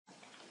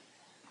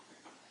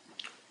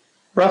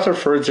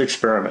Rutherford's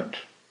experiment,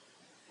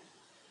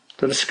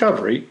 the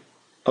discovery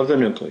of the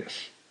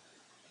nucleus.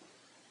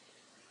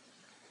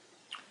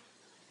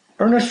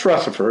 Ernest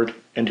Rutherford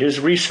and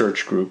his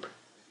research group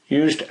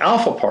used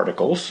alpha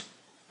particles,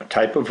 a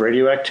type of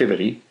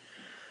radioactivity,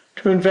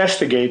 to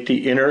investigate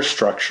the inner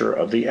structure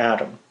of the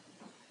atom.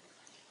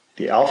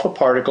 The alpha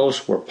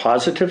particles were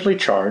positively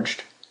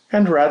charged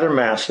and rather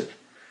massive,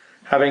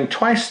 having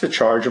twice the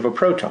charge of a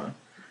proton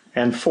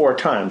and 4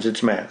 times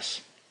its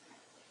mass.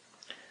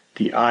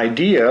 The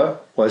idea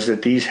was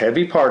that these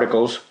heavy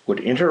particles would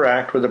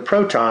interact with the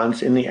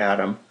protons in the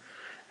atom,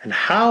 and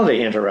how they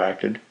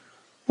interacted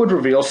would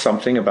reveal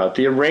something about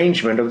the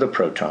arrangement of the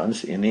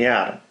protons in the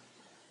atom.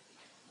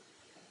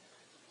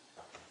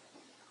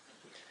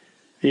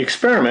 The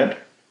experiment,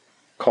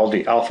 called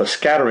the alpha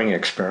scattering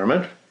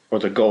experiment or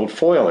the gold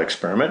foil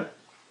experiment,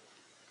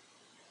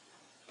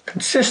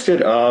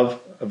 consisted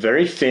of a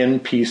very thin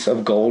piece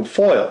of gold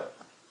foil,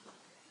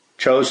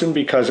 chosen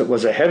because it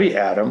was a heavy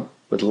atom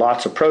with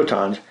lots of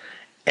protons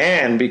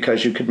and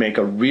because you could make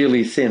a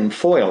really thin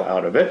foil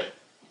out of it,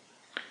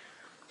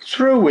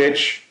 through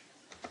which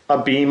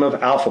a beam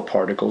of alpha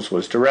particles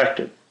was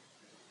directed.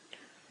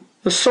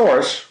 The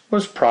source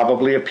was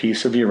probably a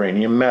piece of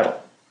uranium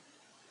metal.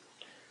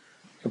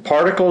 The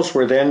particles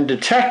were then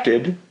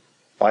detected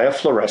by a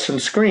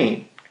fluorescent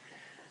screen,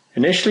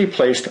 initially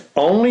placed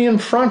only in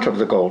front of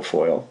the gold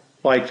foil,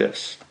 like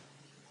this.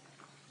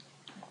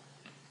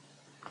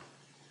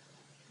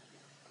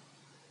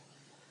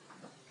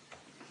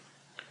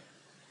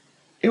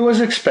 It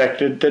was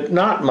expected that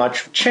not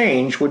much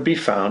change would be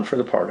found for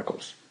the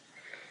particles.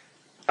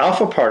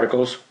 Alpha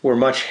particles were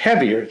much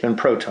heavier than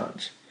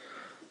protons,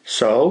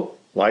 so,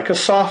 like a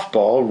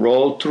softball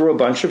rolled through a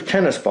bunch of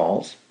tennis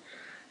balls,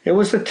 it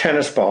was the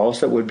tennis balls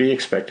that would be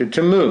expected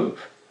to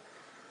move.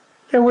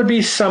 There would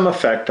be some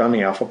effect on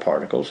the alpha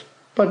particles,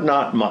 but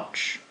not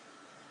much.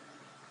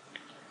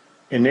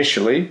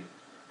 Initially,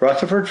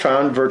 Rutherford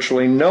found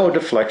virtually no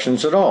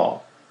deflections at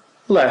all,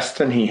 less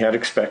than he had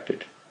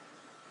expected.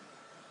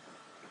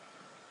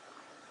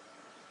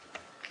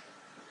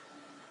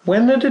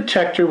 When the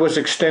detector was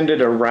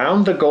extended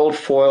around the gold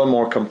foil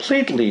more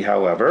completely,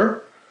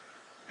 however,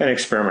 an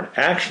experiment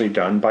actually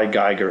done by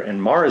Geiger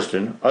and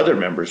Marsden, other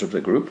members of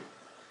the group,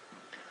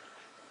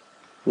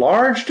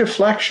 large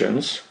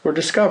deflections were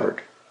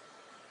discovered,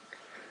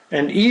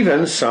 and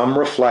even some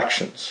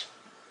reflections.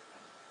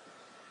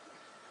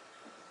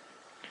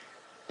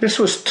 This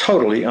was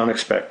totally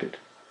unexpected.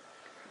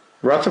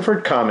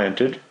 Rutherford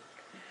commented,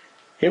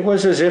 "It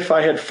was as if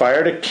I had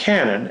fired a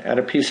cannon at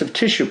a piece of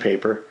tissue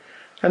paper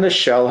and the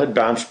shell had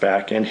bounced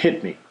back and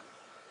hit me."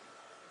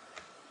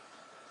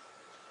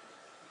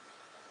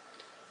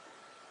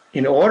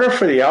 In order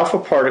for the alpha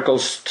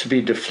particles to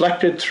be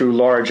deflected through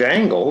large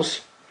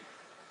angles,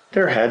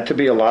 there had to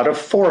be a lot of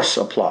force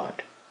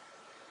applied.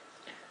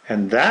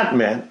 And that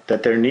meant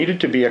that there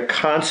needed to be a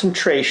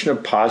concentration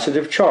of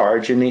positive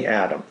charge in the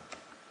atom.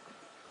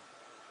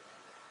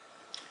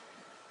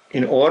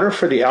 In order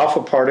for the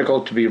alpha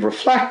particle to be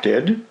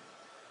reflected,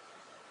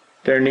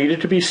 there needed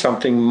to be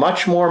something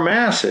much more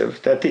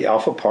massive that the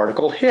alpha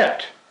particle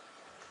hit.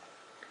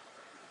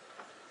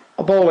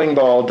 A bowling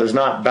ball does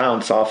not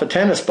bounce off a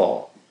tennis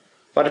ball,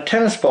 but a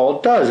tennis ball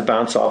does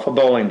bounce off a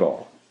bowling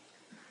ball.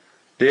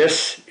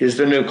 This is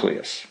the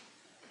nucleus.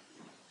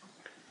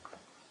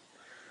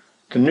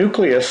 The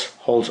nucleus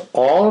holds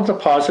all of the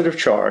positive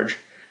charge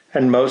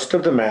and most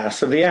of the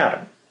mass of the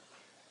atom.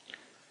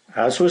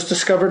 As was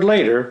discovered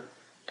later,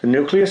 the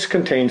nucleus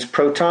contains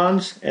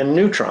protons and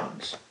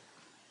neutrons,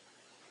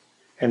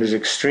 and is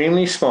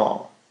extremely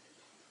small,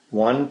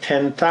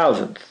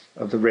 1/10,000th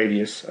of the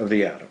radius of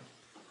the atom.